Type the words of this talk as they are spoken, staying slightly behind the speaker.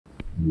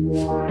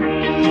Missing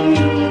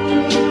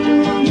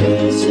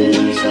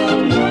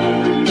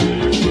someone.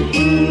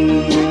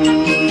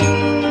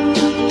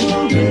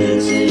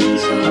 Missing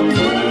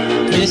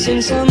someone.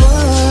 Missing someone.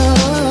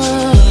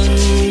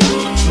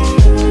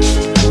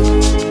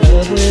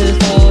 Love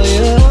with all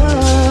your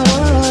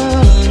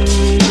heart.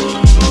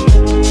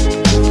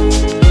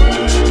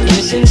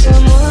 Missing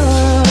someone.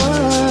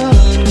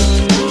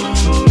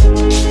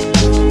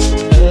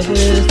 Love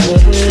with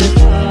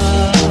heart.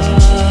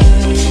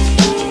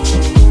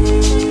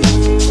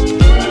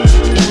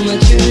 How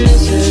much you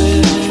miss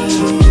it.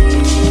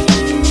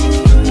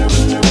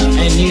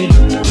 And you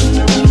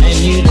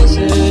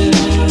deserve.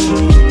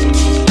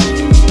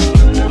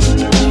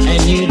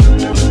 And you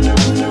deserve.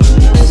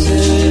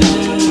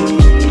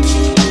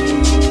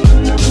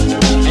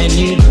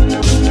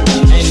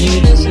 And you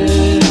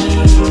deserve.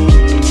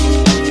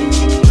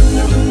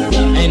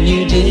 And you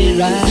did it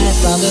right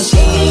from the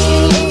start.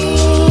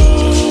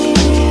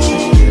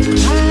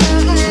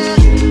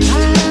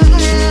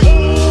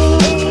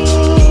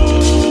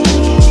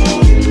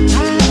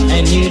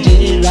 And you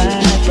did it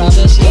right from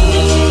the start.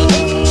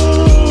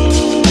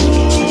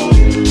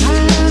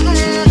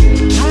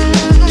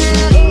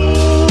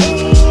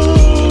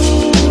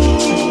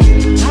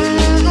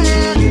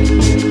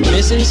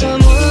 Missing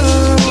someone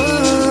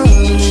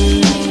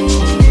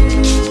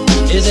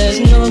is as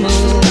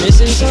normal.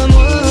 Missing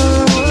someone.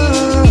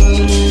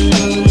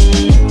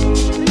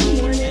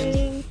 Good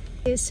morning.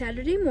 It's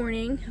Saturday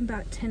morning,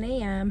 about 10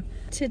 a.m.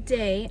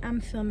 Today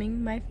I'm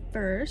filming my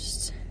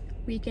first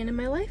weekend in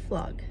my life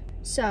vlog.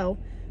 So,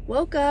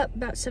 woke up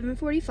about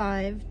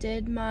 7:45,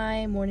 did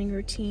my morning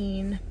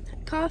routine,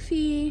 had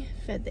coffee,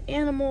 fed the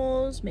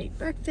animals, made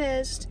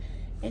breakfast,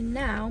 and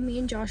now me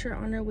and Josh are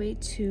on our way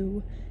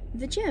to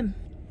the gym.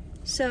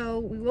 So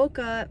we woke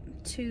up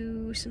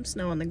to some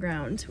snow on the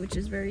ground, which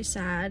is very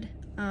sad.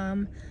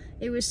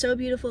 It was so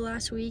beautiful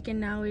last week and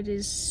now it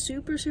is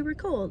super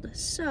cold.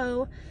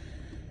 So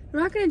we're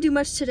not gonna do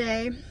much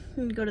today. I'm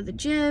gonna go to the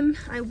gym.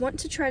 I want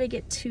to try to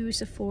get to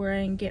Sephora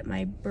and get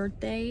my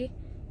birthday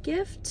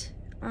gift,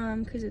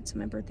 because it's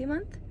my birthday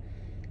month.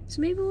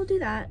 So maybe we'll do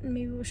that and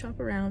maybe we'll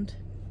shop around.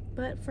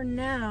 But for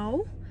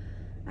now,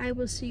 I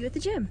will see you at the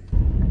gym.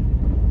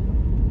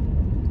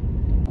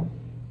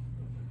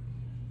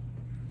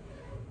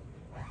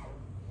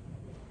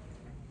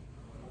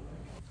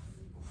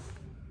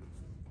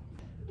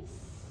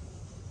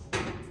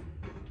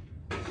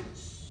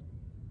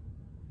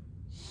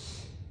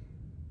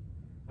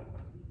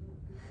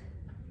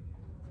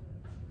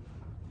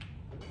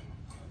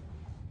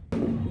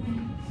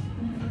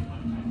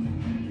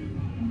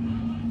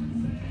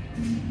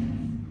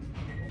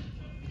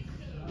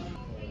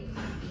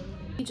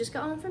 We just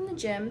got home from the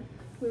gym.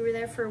 We were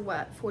there for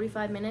what,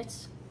 45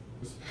 minutes?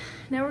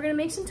 Now we're gonna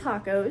make some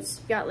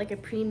tacos. Got like a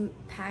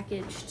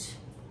pre-packaged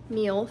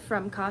meal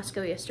from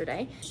Costco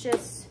yesterday. It's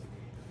just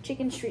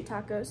chicken street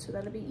tacos, so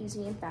that'll be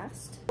easy and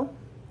fast.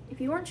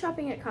 If you weren't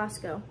shopping at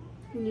Costco,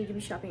 you need to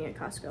be shopping at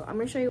Costco. I'm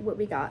gonna show you what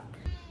we got.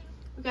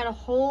 We got a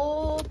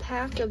whole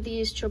pack of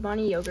these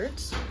Chobani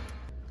yogurts,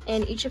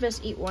 and each of us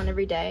eat one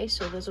every day,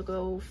 so those will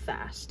go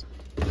fast.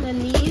 And then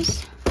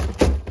these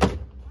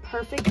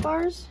Perfect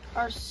bars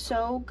are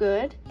so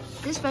good.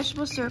 This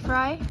vegetable stir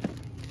fry,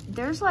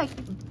 there's like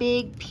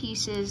big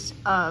pieces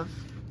of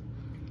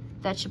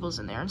vegetables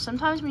in there. And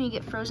sometimes when you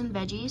get frozen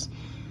veggies,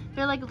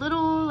 they're like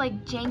little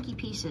like janky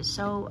pieces.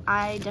 So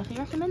I definitely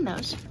recommend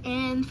those.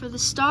 And for the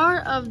star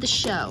of the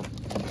show,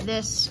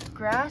 this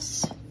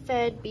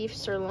grass-fed beef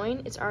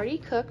sirloin, it's already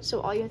cooked.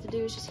 So all you have to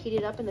do is just heat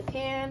it up in the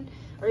pan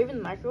or even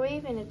the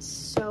microwave, and it's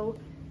so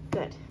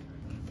good.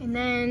 And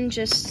then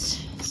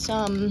just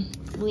some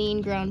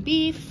lean ground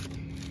beef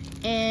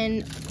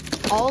and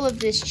all of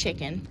this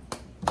chicken.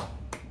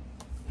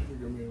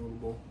 Give me a little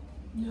bowl.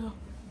 No.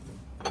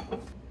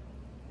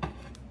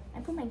 I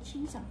put my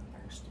cheese on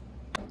first.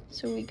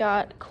 So we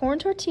got corn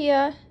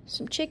tortilla,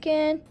 some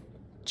chicken,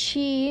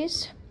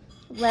 cheese,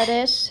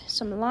 lettuce,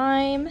 some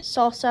lime,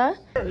 salsa.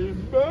 Okay,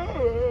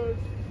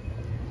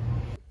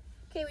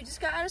 we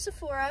just got out of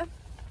Sephora.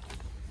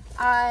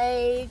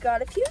 I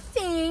got a few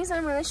things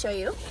I'm gonna show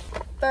you.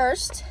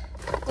 First,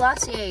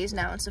 Glossier is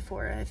now in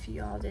Sephora, if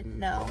y'all didn't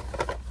know.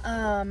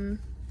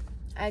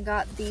 I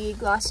got the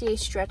Glossier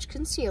Stretch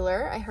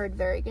Concealer. I heard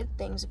very good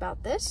things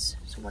about this,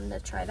 so wanted to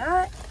try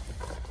that.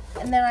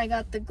 And then I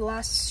got the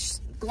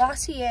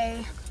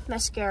Glossier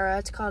Mascara.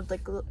 It's called the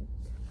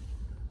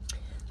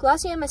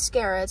Glossier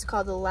Mascara. It's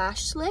called the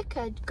Lash Slick.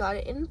 I got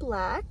it in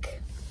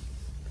black.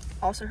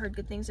 Also heard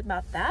good things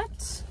about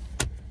that.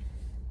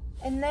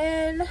 And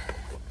then,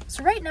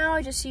 so right now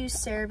I just use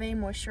CeraVe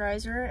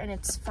moisturizer and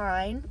it's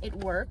fine, it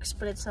works,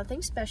 but it's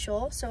nothing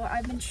special. So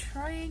I've been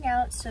trying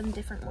out some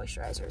different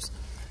moisturizers.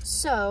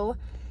 So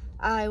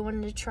I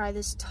wanted to try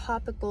this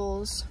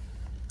Topicals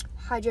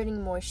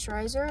hydrating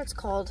moisturizer. It's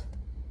called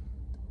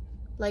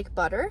Like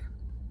Butter.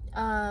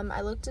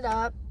 I looked it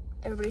up,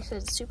 everybody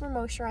said it's super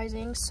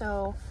moisturizing,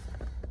 so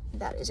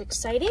that is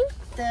exciting.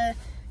 The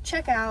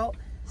checkout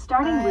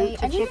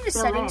I needed a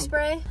setting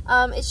spray.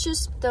 It's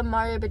just the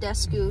Mario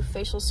Badescu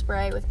facial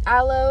spray with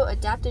aloe,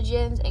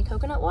 adaptogens, and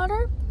coconut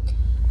water.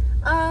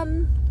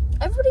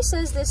 Everybody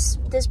says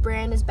this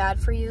brand is bad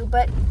for you,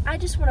 but I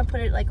just want to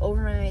put it like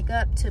over my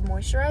makeup to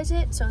moisturize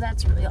it, so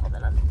that's really all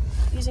that I'm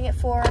using it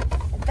for.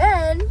 And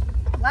then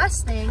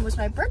last thing was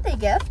my birthday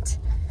gift,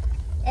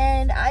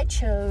 and I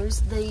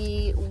chose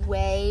the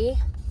Way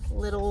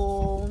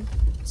little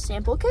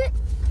sample kit.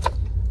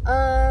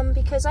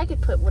 Because I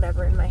could put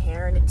whatever in my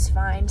hair and it's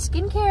fine.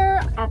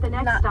 Skincare,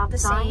 not the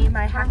same.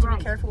 I have to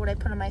be careful what I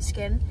put on my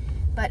skin.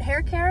 But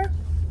hair care,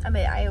 I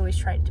mean, I always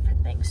try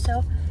different things.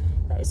 So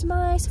that is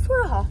my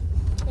Sephora haul.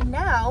 And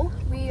now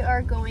we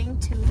are going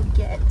to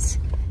get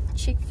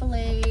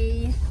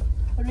Chick-fil-A.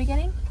 What are we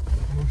getting?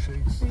 Milkshakes.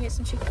 We're gonna get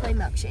some Chick-fil-A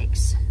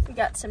milkshakes. We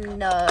got some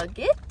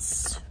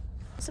nuggets,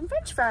 some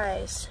French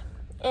fries,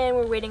 and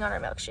we're waiting on our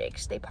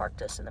milkshakes. They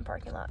parked us in the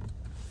parking lot.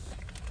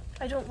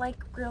 I don't like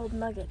grilled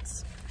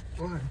nuggets.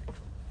 Why?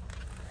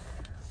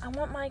 I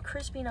want my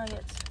crispy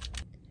nuggets.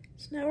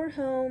 So now we're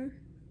home.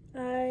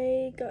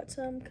 I got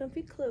some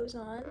comfy clothes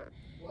on.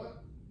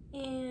 What?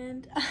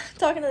 And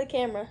talking to the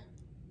camera.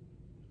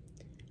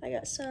 I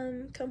got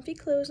some comfy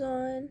clothes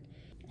on.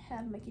 I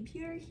have my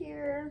computer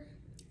here.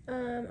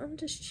 I'm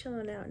just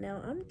chilling out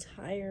now. I'm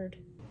tired.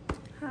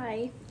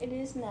 Hi, it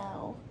is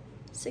now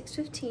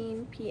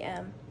 6:15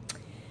 p.m.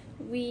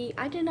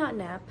 I did not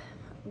nap.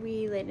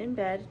 We laid in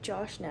bed.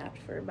 Josh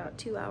napped for about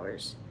 2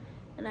 hours.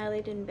 And I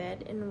laid in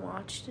bed and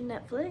watched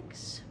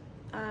Netflix.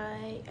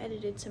 I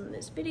edited some of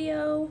this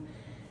video.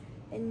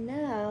 And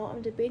now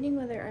I'm debating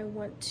whether I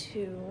want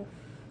to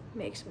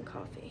make some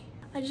coffee.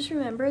 I just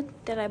remembered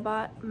that I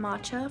bought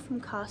matcha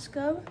from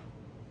Costco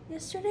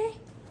yesterday.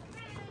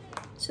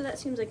 So that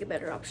seems like a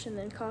better option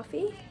than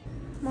coffee.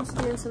 I'm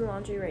also doing some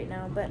laundry right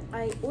now, but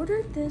I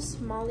ordered this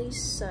Molly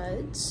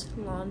Suds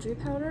laundry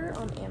powder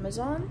on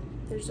Amazon.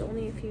 There's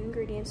only a few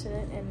ingredients in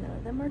it and none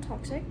of them are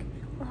toxic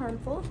or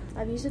harmful.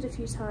 I've used it a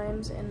few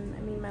times and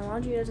I mean my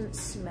laundry doesn't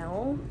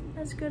smell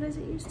as good as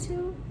it used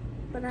to,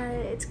 but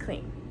it's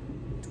clean.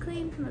 It's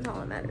clean and that's all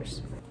that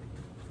matters.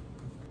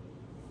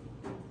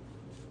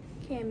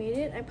 Okay, I made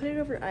it. I put it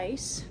over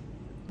ice.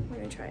 We're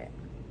gonna try it.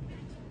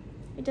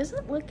 It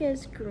doesn't look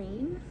as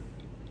green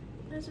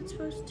as it's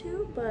supposed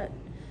to, but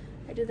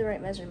I did the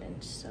right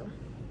measurements, so.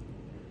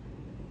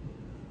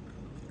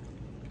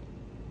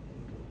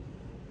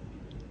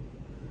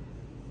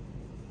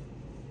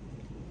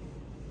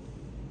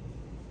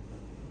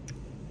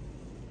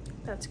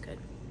 That's good.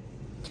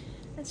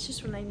 That's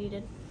just what I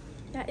needed.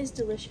 That is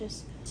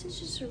delicious. This is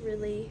just a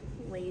really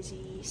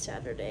lazy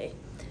Saturday.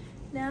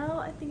 Now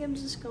I think I'm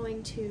just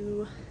going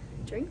to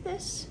drink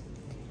this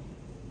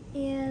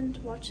and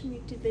watch some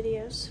YouTube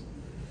videos.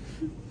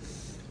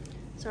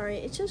 Sorry,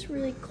 it's just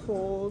really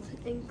cold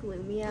and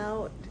gloomy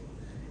out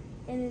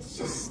and it's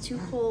just too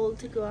cold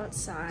to go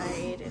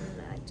outside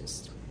and I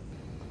just...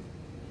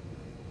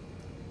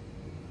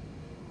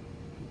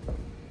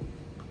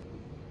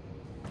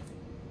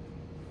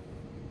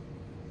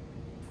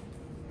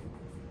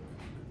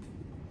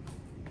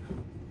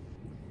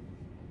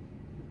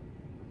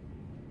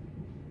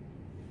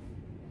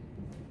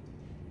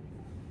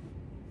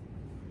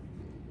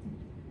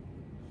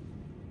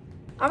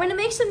 I'm gonna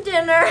make some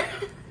dinner.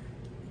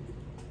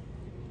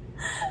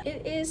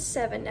 It is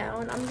 7 now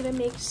and I'm gonna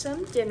make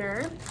some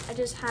dinner. I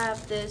just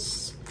have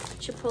this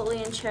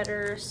chipotle and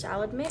cheddar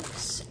salad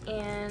mix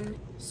and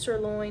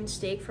sirloin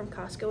steak from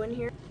Costco in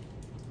here.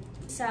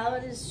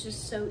 Salad is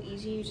just so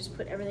easy. You just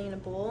put everything in a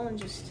bowl and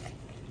just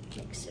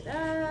mix it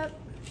up.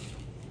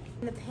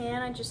 In the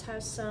pan, I just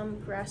have some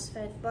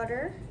grass-fed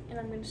butter and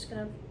I'm just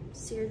gonna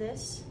sear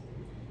this.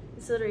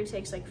 This literally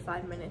takes like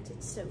 5 minutes.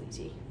 It's so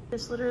easy.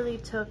 This literally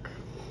took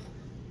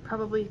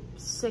probably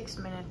 6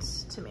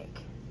 minutes to make.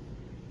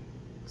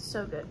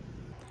 So good.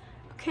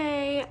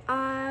 Okay,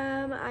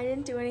 I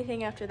didn't do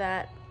anything after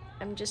that.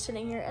 I'm just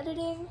sitting here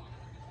editing.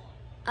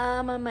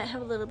 I might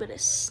have a little bit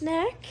of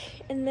snack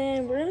and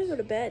then we're gonna go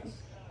to bed.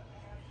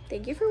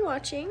 Thank you for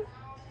watching.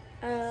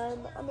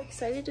 I'm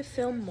excited to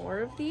film more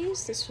of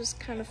these. This was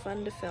kind of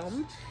fun to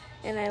film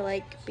and I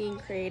like being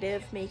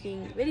creative,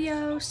 making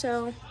video.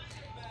 So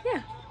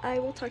yeah, I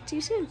will talk to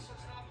you soon.